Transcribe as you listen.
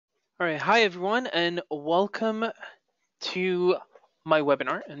All right, hi everyone, and welcome to my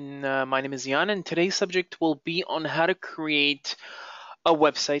webinar. And my name is Yann, and today's subject will be on how to create a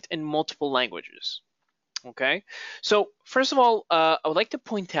website in multiple languages. Okay, so first of all, I would like to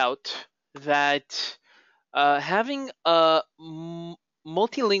point out that having a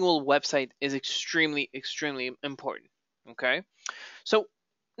multilingual website is extremely important. Okay, so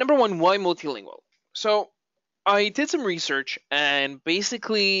number one, why multilingual? So I did some research, and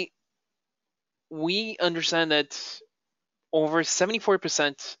basically we understand that over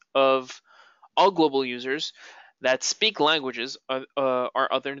 74% of all global users that speak languages are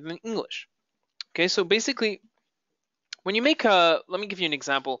other than English. Okay, so basically, when you make let me give you an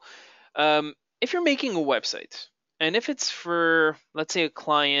example. If you're making a website, and if it's for, let's say, a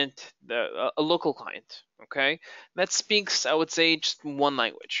client, a local client, okay, that speaks, I would say, just one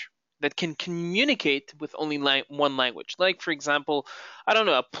language, that can communicate with only one language. Like, for example, I don't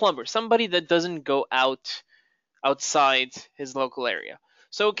know, a plumber, somebody that doesn't go outside his local area.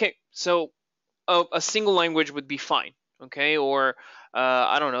 So okay, so a single language would be fine, okay, or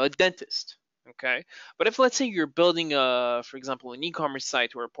I don't know, a dentist, okay. But if, let's say, you're building for example, an e-commerce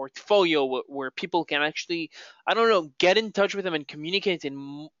site or a portfolio where people can actually, I don't know, get in touch with them and communicate in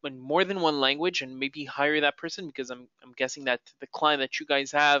more than one language, and maybe hire that person, because I'm guessing that the client that you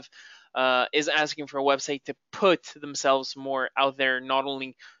guys have is asking for a website to put themselves more out there, not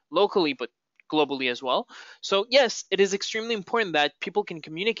only locally but globally as well. So yes, it is extremely important that people can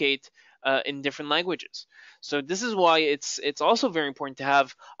communicate in different languages. So this is why it's also very important to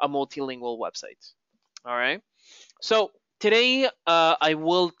have a multilingual website. All right. So today I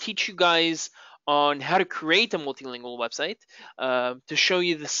will teach you guys on how to create a multilingual website, to show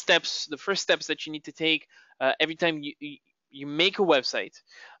you the steps, the first steps that you need to take every time you make a website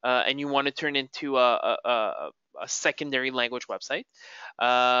and you want to turn into a secondary language website,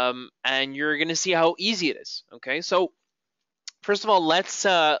 and you're gonna see how easy it is. Okay, so first of all, let's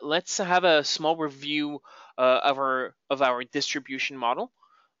have a small review of our distribution model.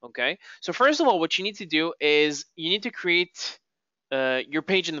 Okay, so first of all, what you need to do is you need to create your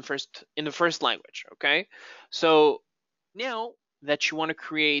page in the first language. Okay, so now that you want to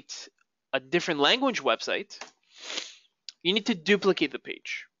create a different language website, you need to duplicate the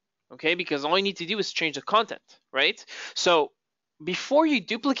page. Okay, because all you need to do is change the content, right? So before you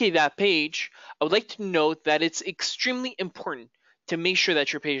duplicate that page, I would like to note that it's extremely important to make sure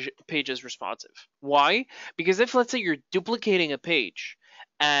that your page is responsive. Why? Because if, let's say, you're duplicating a page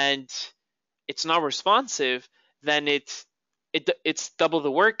and it's not responsive, then it's double the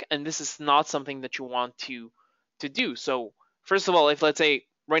work, and this is not something that you want to do. So first of all, if, let's say,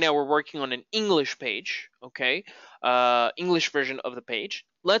 right now we're working on an English page, okay, English version of the page,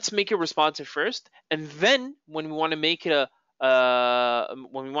 let's make it responsive first, and then when we want to make it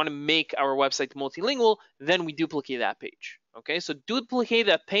when we want to make our website multilingual, then we duplicate that page. Okay, so duplicate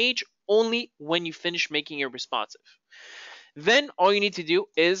that page only when you finish making it responsive. Then all you need to do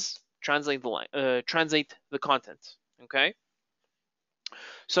is translate the content. Okay,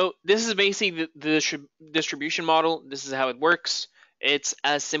 so this is basically the distribution model. This is how it works. It's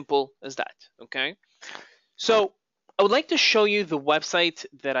as simple as that. Okay, so I would like to show you the website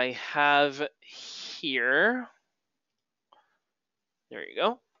that I have here. There you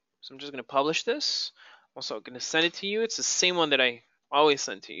go. So I'm just going to publish this. Also, I'm going to send it to you. It's the same one that I always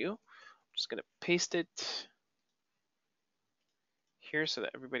send to you. I'm just going to paste it here so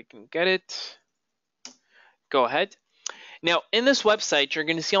that everybody can get it. Go ahead. Now, in this website, you're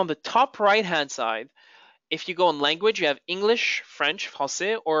going to see on the top right-hand side, if you go on language, you have English, French,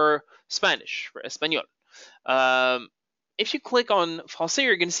 Français, or Spanish, for Espanol. If you click on Français,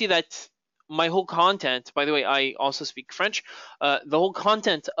 you're going to see that my whole content, by the way, I also speak French, the whole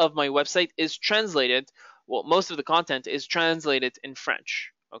content of my website is translated, well, most of the content is translated in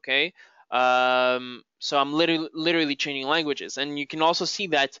French, okay? So I'm literally changing languages. And you can also see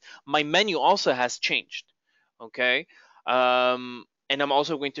that my menu also has changed, okay? And I'm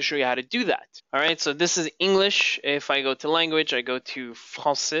also going to show you how to do that. All right, so this is English. If I go to language, I go to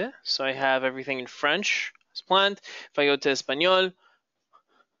Français. So I have everything in French as planned. If I go to Espanol,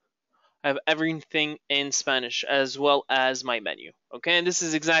 I have everything in Spanish as well as my menu. Okay, and this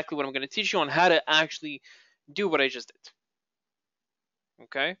is exactly what I'm going to teach you on how to actually do what I just did.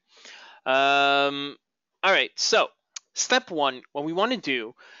 Okay. All right, so step one, what we want to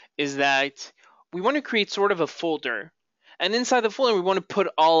do is that we want to create sort of a folder. And inside the folder, we want to put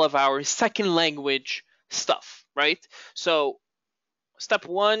all of our second language stuff, right? So step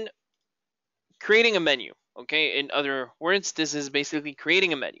one, creating a menu. Okay, in other words, this is basically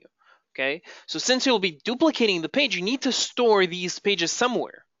creating a menu. Okay, so since you'll be duplicating the page, you need to store these pages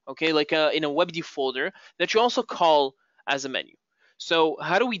somewhere. okay, like in a WebD folder that you also call as a menu. So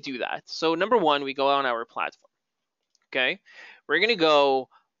how do we do that? So number one, we go on our platform. Okay, we're gonna go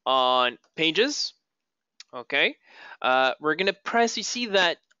on pages. Okay, we're gonna press. You see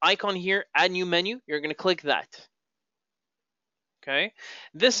that icon here, add new menu. You're gonna click that. Okay,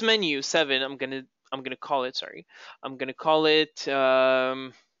 this menu 7. I'm gonna call it. Sorry, I'm gonna call it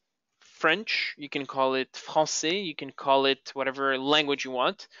French. You can call it Français. You can call it whatever language you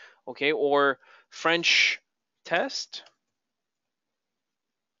want. Okay, or French test.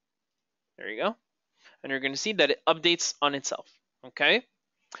 There you go. And you're gonna see that it updates on itself. Okay.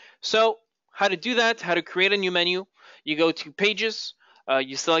 So how to do that, how to create a new menu, you go to pages,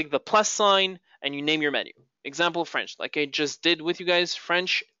 you select the plus sign, and you name your menu. Example French, like I just did with you guys,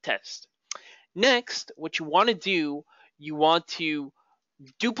 French test. Next, what you want to do, you want to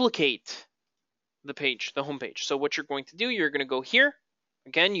duplicate the page, the home page. So what you're going to do, you're going to go here.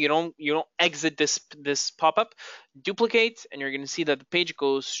 Again, you don't exit this pop-up, duplicate, and you're going to see that the page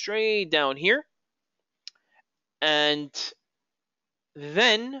goes straight down here. And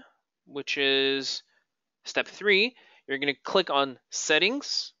then, which is step 3, you're going to click on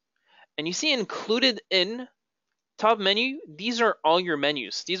settings, and you see included in top menu, these are all your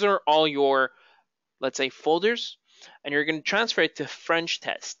menus. These are all your, let's say, folders, and you're going to transfer it to French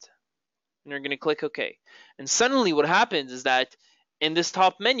test. And you're going to click OK. And suddenly what happens is that in this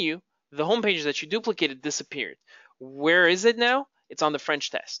top menu, the home page that you duplicated disappeared. Where is it now? It's on the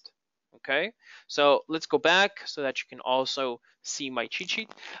French test. Okay, so let's go back so that you can also see my cheat sheet.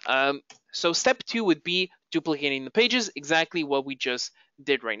 So step 2 would be duplicating the pages, exactly what we just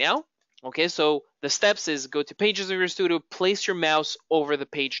did right now. Okay, so the steps is go to Pages of your Studio, place your mouse over the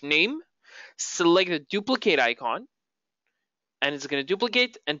page name, select the duplicate icon, and it's going to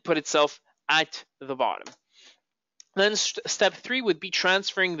duplicate and put itself at the bottom. Then step 3 would be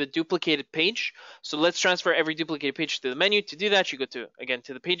transferring the duplicated page. So let's transfer every duplicated page to the menu. To do that, you go to, again,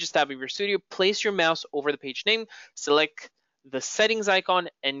 to the Pages tab of your studio, place your mouse over the page name, select the settings icon,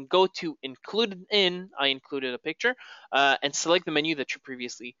 and go to included in, I included a picture, and select the menu that you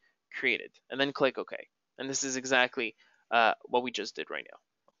previously created, and then click OK. And this is exactly what we just did right now.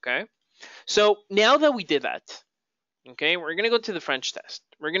 Okay, so now that we did that, okay, we're going to go to the French test.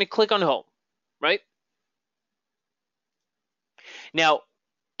 We're going to click on home, right? Now,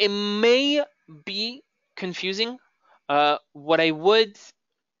 it may be confusing. What I would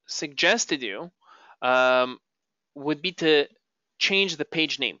suggest to do would be to change the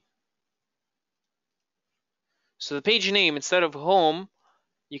page name. So the page name, instead of home,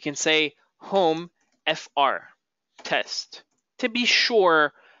 you can say home FR test to be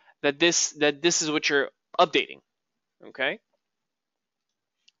sure that this is what you're updating. Okay,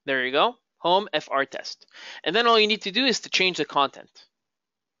 there you go, home FR test. And then all you need to do is to change the content,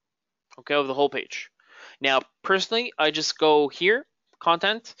 okay, of the whole page. Now, personally, I just go here,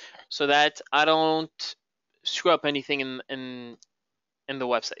 content, so that I don't screw up anything in the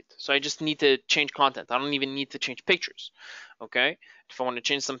website. So I just need to change content. I don't even need to change pictures. Okay, if I want to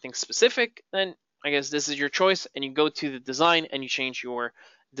change something specific, then I guess this is your choice, and you go to the design and you change your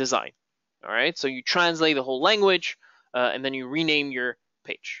design. All right, so you translate the whole language, and then you rename your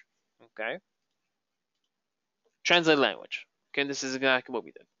page. Okay, translate language. Okay, this is exactly what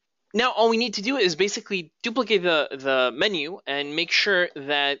we did. Now all we need to do is basically duplicate the menu and make sure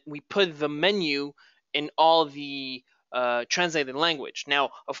that we put the menu in all the translated language.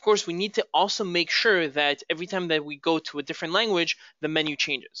 Now, of course, we need to also make sure that every time that we go to a different language, the menu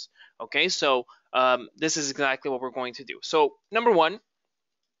changes. Okay, so this is exactly what we're going to do. So number 1,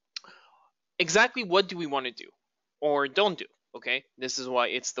 exactly what do we want to do or don't do? Okay, this is why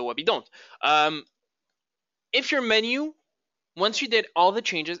it's the Webby don't. If your menu, once you did all the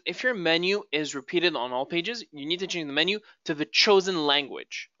changes, if your menu is repeated on all pages, you need to change the menu to the chosen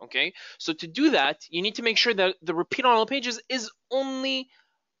language. Okay, so to do that, you need to make sure that the repeat on all pages is only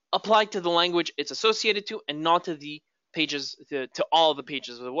applied to the language it's associated to and not to the pages, to all the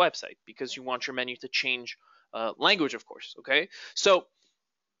pages of the website, because you want your menu to change language, of course. Okay, so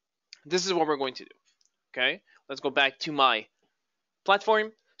this is what we're going to do. Okay, let's go back to my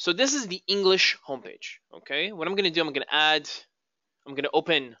platform. So this is the English homepage. Okay, what I'm going to do, I'm going to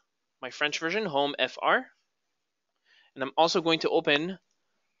open my French version, home FR, and I'm also going to open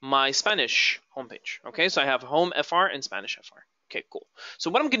my Spanish homepage. Okay, so I have home FR and Spanish FR. Okay, cool.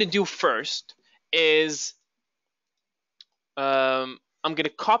 So what I'm going to do first is I'm going to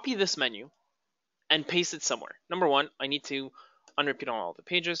copy this menu and paste it somewhere. Number 1, I need to unrepeat on all the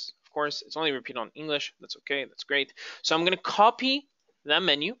pages. Of course, it's only repeat on English. That's okay. That's great. So I'm going to copy that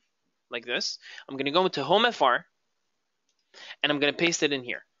menu like this. I'm going to go into home FR, and I'm going to paste it in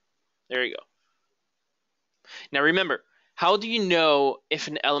here. There you go. Now remember, how do you know if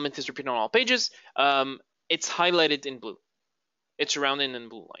an element is repeated on all pages? It's highlighted in blue. It's surrounded in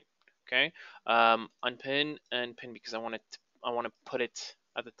blue line. Okay. Unpin and pin because I want to put it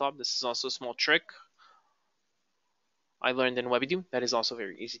at the top. This is also a small trick I learned in Weby'nar that is also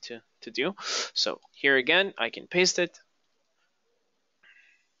very easy to do. So here again, I can paste it,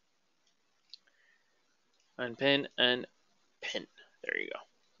 unpin and pin. There you go.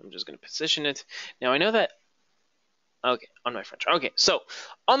 I'm just going to position it. Now I know that. Okay, on my French. Okay, so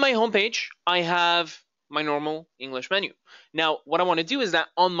on my home page, I have my normal English menu. Now, what I want to do is that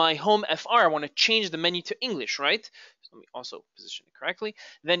on my home FR, I want to change the menu to English, right? So let me also position it correctly.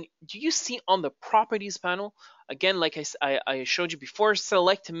 Then, do you see on the properties panel, again, like I showed you before,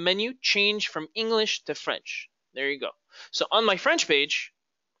 select menu, change from English to French. There you go. So on my French page,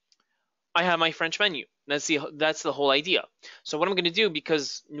 I have my French menu. That's the whole idea. So what I'm going to do,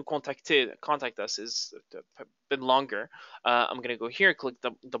 because nous contacter, contact us is a bit longer, I'm going to go here,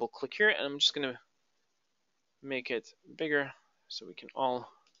 double click here, and I'm just going to make it bigger so we can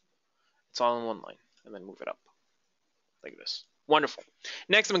it's all in one line, and then move it up like this. Wonderful.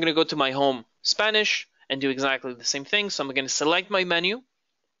 Next, I'm going to go to my home Spanish and do exactly the same thing. So I'm going to select my menu,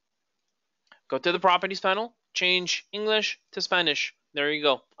 go to the properties panel, change English to Spanish. There you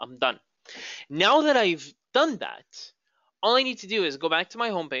go. I'm done. Now that I've done that, all I need to do is go back to my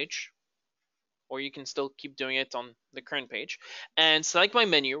home page, or you can still keep doing it on the current page, and select my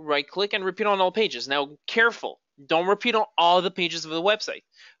menu, right click, and repeat on all pages. Now, careful, don't repeat on all the pages of the website.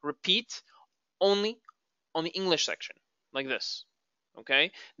 Repeat only on the English section, like this.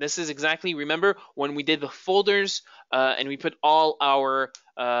 Okay, this is exactly, remember when we did the folders and we put all our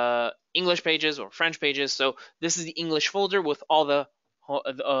English pages or French pages. So this is the English folder with all the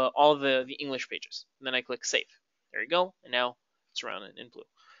English pages. And then I click save. There you go. And now it's surrounded in blue.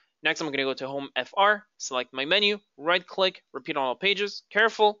 Next, I'm going to go to home FR, select my menu, right click, repeat on all pages.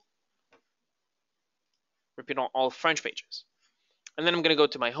 Careful. Repeat on all French pages. And then I'm going to go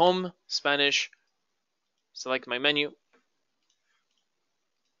to my home Spanish, select my menu.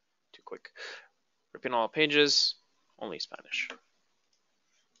 Too quick. Repeat on all pages, only Spanish.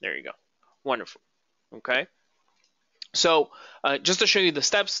 There you go. Wonderful. Okay. So just to show you the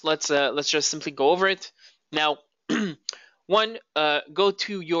steps, let's just simply go over it. Now, one, go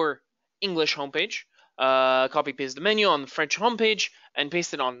to your English homepage, copy paste the menu on the French homepage, and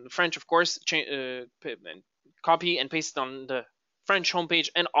paste it on the French, of course. Copy and paste it on the French homepage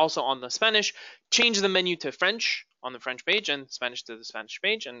and also on the Spanish. Change the menu to French on the French page and Spanish to the Spanish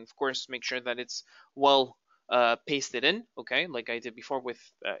page, and of course make sure that it's well pasted in, okay, like I did before with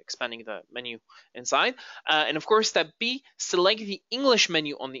expanding the menu inside. And of course, step B, select the English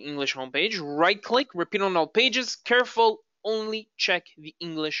menu on the English homepage, right click, repeat on all pages, careful, only check the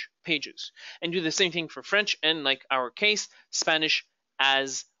English pages. And do the same thing for French and, like our case, Spanish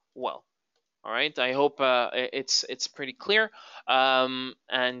as well. All right, I hope it's pretty clear. Yeah,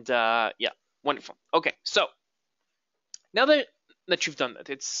 wonderful. Okay, so now that you've done that,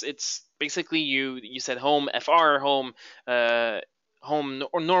 it's basically you said home FR, home home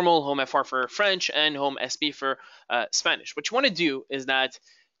or normal, home FR for French, and home SB for Spanish. What you want to do is that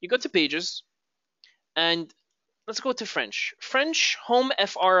you go to pages, and let's go to French. French home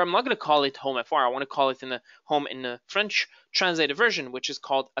FR. I'm not going to call it home FR. I want to call it in the French translated version, which is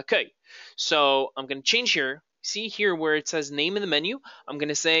called accueil. So I'm going to change here. See here where it says name in the menu. I'm going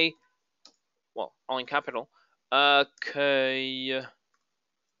to say, well, all in capital, accueil.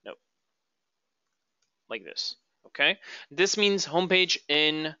 No, like this. Okay, this means homepage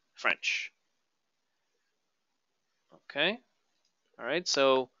in French. Okay, all right.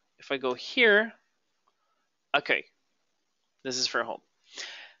 So if I go here, okay, this is for home.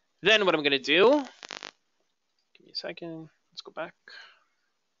 Then what I'm going to do, give me a second, let's go back.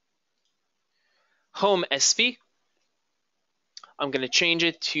 Home SP, I'm going to change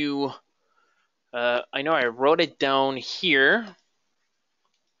it to, I know I wrote it down here.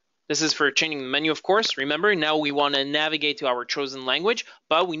 This is for changing the menu, of course. Remember, now we want to navigate to our chosen language,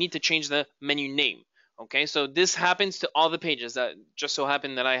 but we need to change the menu name. Okay, so this happens to all the pages. That just so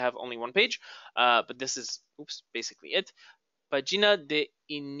happened that I have only one page, but this is, oops, basically it. Pagina de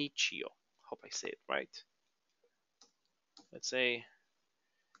inicio. Hope I say it right. Let's say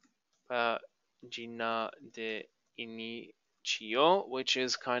Pagina de inicio, which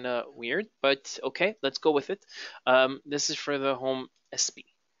is kind of weird, but okay, let's go with it. This is for the home SP.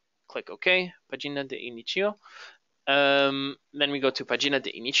 Click OK, Pagina de inicio. Then we go to Pagina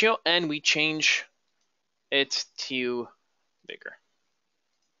de inicio and we change it to bigger.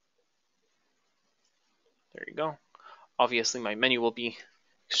 There you go. Obviously, my menu will be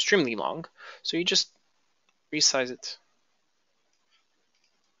extremely long. So you just resize it.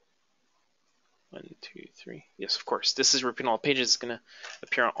 1, 2, 3. Yes, of course. This is repeating all pages. It's gonna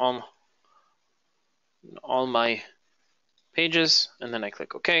appear on all my pages, and then I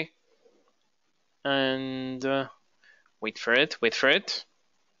click OK. And wait for it. Wait for it.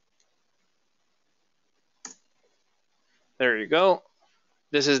 There you go.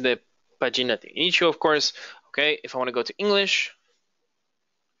 This is the pagina de inicio, of course. Okay, if I want to go to English,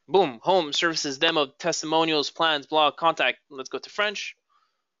 boom, home, services, demo, testimonials, plans, blog, contact. Let's go to French.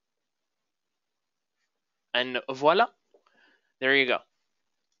 And voila, there you go.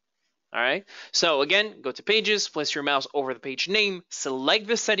 All right, so again, go to pages, place your mouse over the page name, select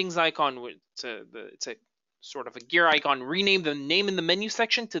the settings icon. It's a sort of a gear icon. Rename the name in the menu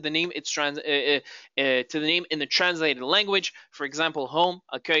section to the name to the name in the translated language. For example, home.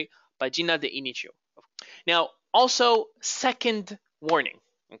 Okay, pagina de inicio. Now, also, second warning.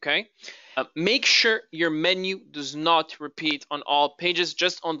 Okay, make sure your menu does not repeat on all pages,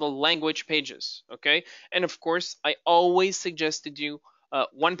 just on the language pages. Okay, and of course, I always suggest to do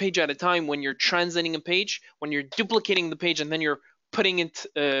one page at a time when you're translating a page. When you're duplicating the page and then you're putting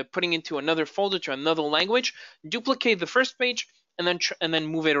into another folder to another language, duplicate the first page and then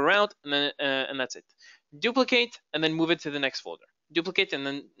move it around, and that's it. Duplicate and then move it to the next folder. Duplicate and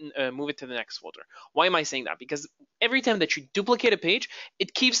then move it to the next folder. Why am I saying that? Because every time that you duplicate a page,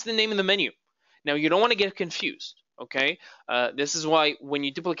 it keeps the name in the menu. Now, you don't want to get confused. Okay, this is why when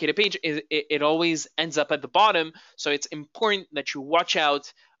you duplicate a page, it always ends up at the bottom. So it's important that you watch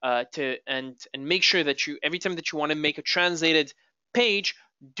out and make sure that you, every time that you want to make a translated page,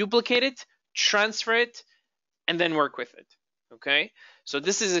 duplicate it, transfer it, and then work with it. Okay, so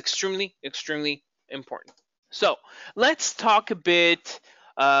this is extremely important. So let's talk a bit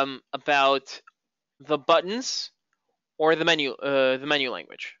about the buttons or the menu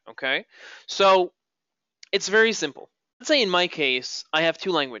language. Okay, so it's very simple. Let's say in my case, I have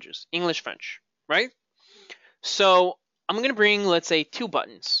two languages, English, French, right? So I'm going to bring, let's say, two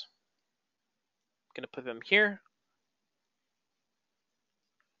buttons. I'm going to put them here,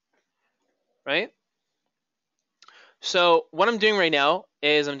 right? So what I'm doing right now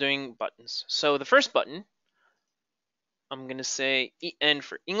is I'm doing buttons. So the first button, I'm going to say EN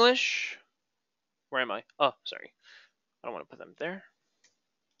for English. Where am I? Oh, sorry. I don't want to put them there.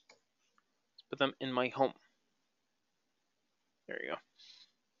 Let's put them in my home. There you go.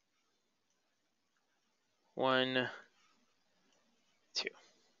 1, 2.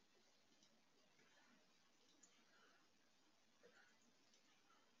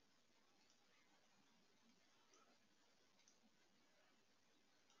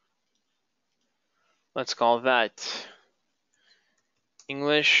 Let's call that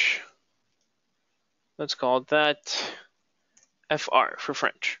English. Let's call that FR for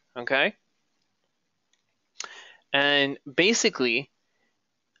French, okay? And basically,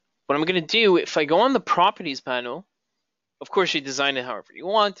 what I'm going to do, if I go on the Properties panel, of course you design it however you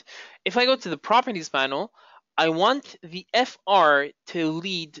want. If I go to the Properties panel, I want the FR to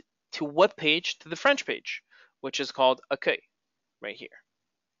lead to what page? To the French page, which is called OK, right here.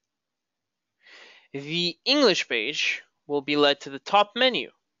 The English page will be led to the top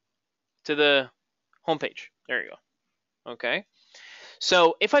menu, to the home page. There you go. Okay.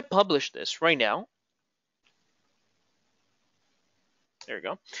 So if I publish this right now, there you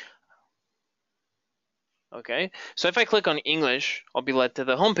go. Okay, so if I click on English, I'll be led to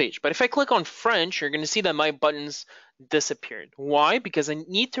the home page. But if I click on French, you're going to see that my buttons disappeared. Why? Because I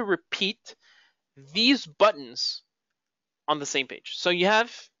need to repeat these buttons on the same page. So you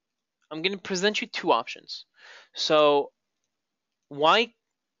have, I'm going to present you two options. So why,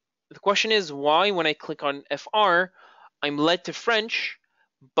 the question is why when I click on FR, I'm led to French,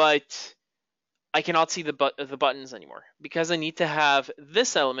 but I cannot see the buttons anymore? Because I need to have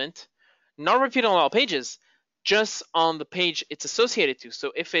this element not repeat on all pages, just on the page it's associated to.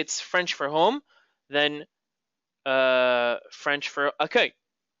 So if it's French for home, then French for OK.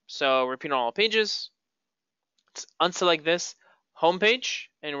 So repeat on all pages. Let's unselect this home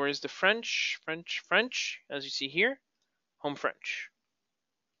page, and where's the French? As you see here, home French.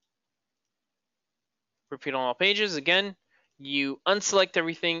 Repeat on all pages again. You unselect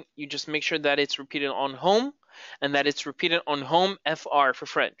everything. You just make sure that it's repeated on home, and that it's repeated on home FR for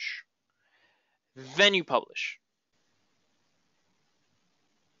French. Then you publish.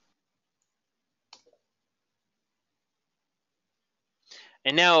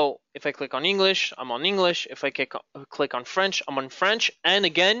 And now, if I click on English, I'm on English. If I click on French, I'm on French. And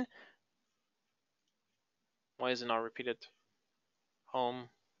again, why is it not repeated? Home.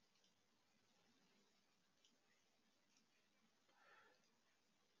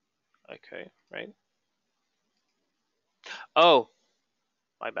 Okay, right. Oh,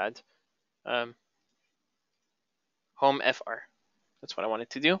 my bad. Home FR. That's what I wanted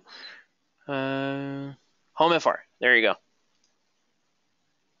to do. Home FR. There you go.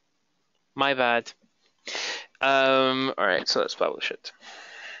 My bad. All right, so let's publish it.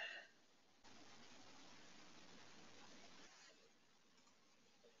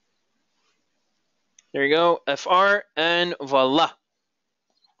 There you go, FR, and voila.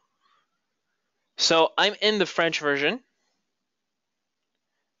 So I'm in the French version,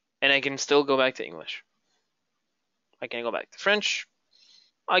 and I can still go back to English. I can go back to French.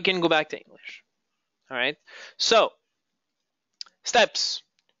 I can go back to English. All right. So steps: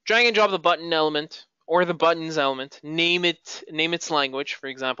 drag and drop the button element or the buttons element. Name its language. For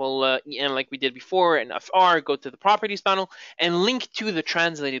example, EN like we did before, and FR. Go to the properties panel and link to the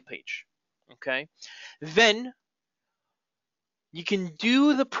translated page. Okay. Then you can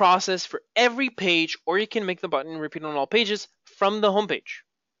do the process for every page, or you can make the button repeat on all pages from the home page.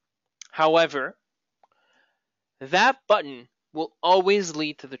 However, that button will always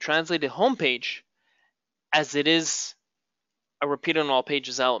lead to the translated homepage as it is a repeat on all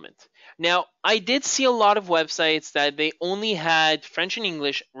pages element. Now, I did see a lot of websites that they only had French and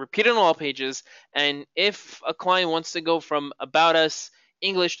English repeated on all pages, and if a client wants to go from About Us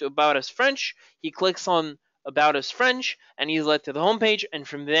English to About Us French, he clicks on About Us French, and he's led to the homepage, and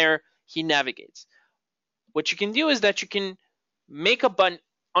from there, he navigates. What you can do is that you can make a button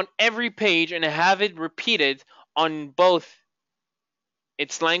on every page and have it repeated on both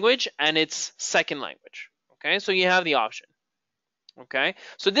its language and its second language. Okay, so you have the option. Okay,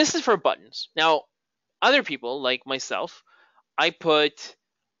 so this is for buttons. Now, other people like myself, I put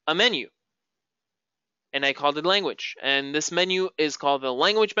a menu and I called it language. And this menu is called the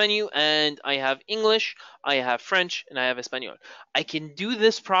language menu, and I have English, I have French, and I have Espanol. I can do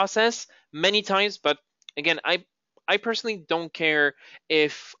this process many times, but again, I personally don't care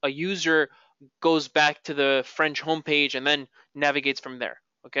if a user goes back to the French homepage and then navigates from there.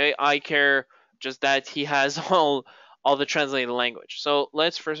 Okay, I care just that he has all the translated language. So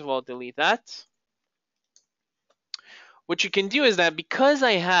let's first of all delete that. What you can do is that because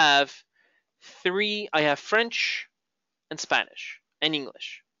I have French and Spanish and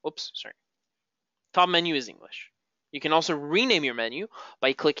English. Oops, sorry. Top menu is English. You can also rename your menu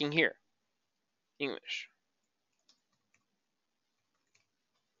by clicking here. English.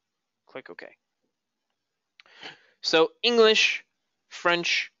 Click OK. So English,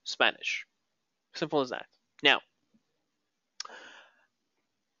 French, Spanish. Simple as that. Now,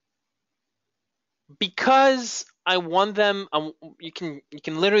 because I want them, you can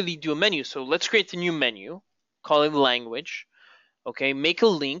literally do a menu. So let's create a new menu, call it language. Okay, make a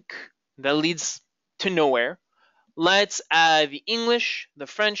link that leads to nowhere. Let's add the English, the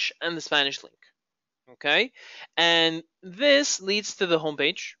French, and the Spanish link. Okay, and this leads to the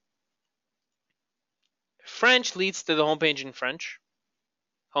homepage. French leads to the homepage in French,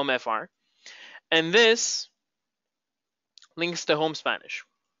 home FR, and this links to home Spanish.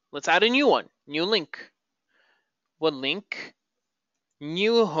 Let's add a new one, new link. What link?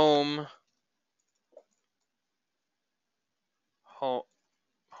 New home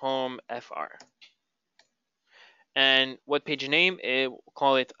FR. And what page name? We'll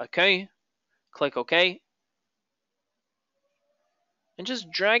call it OK. Click OK. And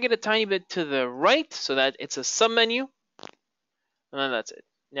just drag it a tiny bit to the right so that it's a submenu. And then that's it.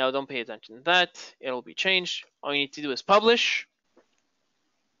 Now don't pay attention to that. It'll be changed. All you need to do is publish.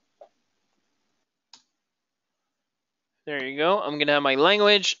 There you go. I'm going to have my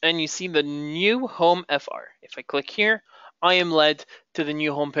language, and you see the new home FR. If I click here, I am led to the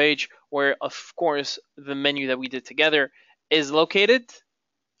new home page where, of course, the menu that we did together is located.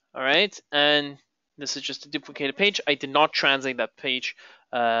 All right, and this is just a duplicated page. I did not translate that page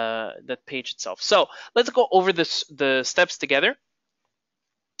itself. So let's go over the steps together.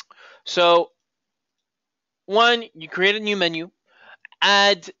 So 1, you create a new menu,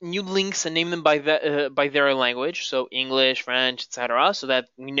 add new links and name them by their language, so English, French, etc., so that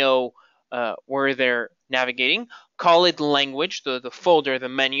we know where they're navigating. Call it language, the folder, the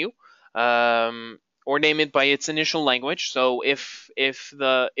menu, or name it by its initial language. So if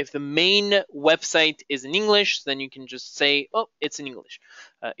the main website is in English, then you can just say, oh, it's in English.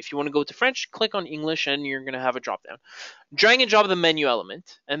 If you want to go to French, click on English, and you're going to have a drop down. Drag and drop the menu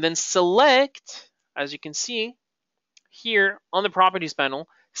element, and then select, as you can see here on the properties panel,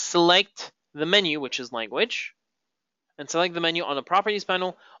 select the menu, which is language, and select the menu on the properties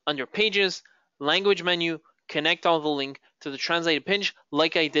panel under pages, language menu, connect all the link to the translated page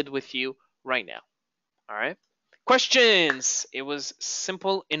like I did with you right now. All right. Questions. It was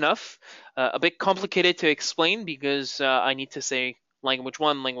simple enough. A bit complicated to explain because I need to say language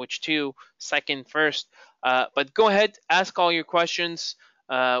one, language two, second, first. But go ahead, ask all your questions.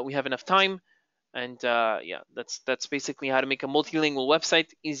 We have enough time, and yeah, that's basically how to make a multilingual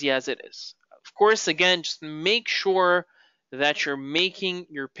website, easy as it is. Of course, again, just make sure that you're making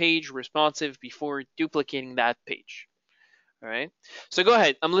your page responsive before duplicating that page. All right. So go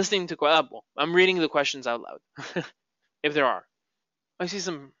ahead. I'm listening to. Well, I'm reading the questions out loud, if there are. I see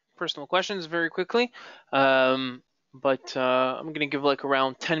some personal questions very quickly, but I'm gonna give like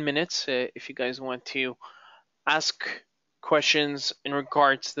around 10 minutes if you guys want to ask questions in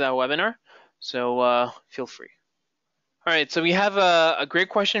regards to that webinar. So feel free. All right, so we have a great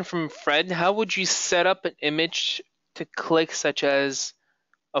question from Fred. How would you set up an image to click, such as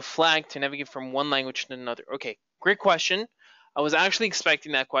a flag to navigate from one language to another? Okay, great question. I was actually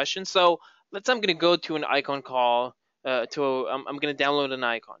expecting that question. So I'm going to go to an icon call. I'm going to download an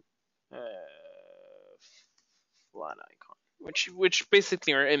icon, uh, flat icon, which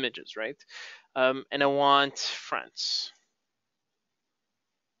basically are images, right? And I want France.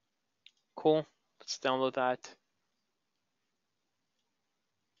 Cool. Let's download that.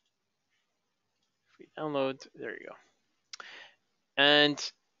 Free download. There you go.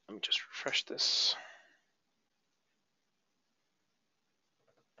 And let me just refresh this.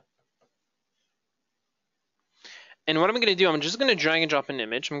 And what I'm going to do, I'm just going to drag and drop an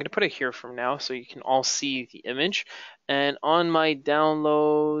image. I'm going to put it here from now so you can all see the image. And on my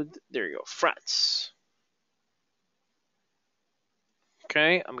download, there you go, France.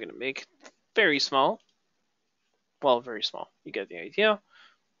 Okay, I'm going to make it very small. Well, very small. You get the idea.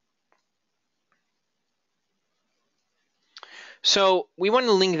 So we want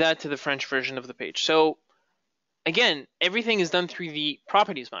to link that to the French version of the page. So again, everything is done through the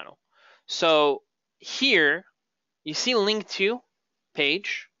properties panel. So here, you see link to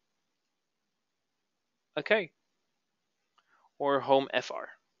page. Okay. Or home FR,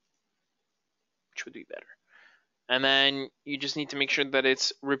 which would be better. And then you just need to make sure that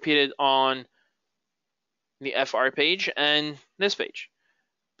it's repeated on the FR page and this page.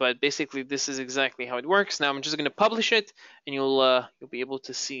 But basically, this is exactly how it works. Now I'm just going to publish it, and you'll be able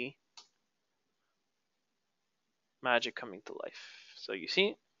to see magic coming to life. So you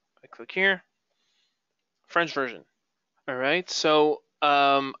see, I click here, French version. All right. So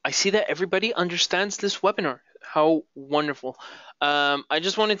I see that everybody understands this webinar. How wonderful. I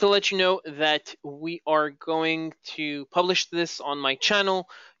just wanted to let you know that we are going to publish this on my channel.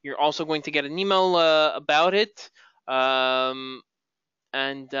 You're also going to get an email about it. And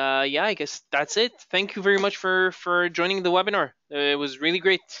yeah, I guess that's it. Thank you very much for joining the webinar. It was really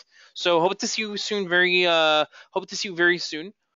great. So hope to see you soon. Hope to see you very soon.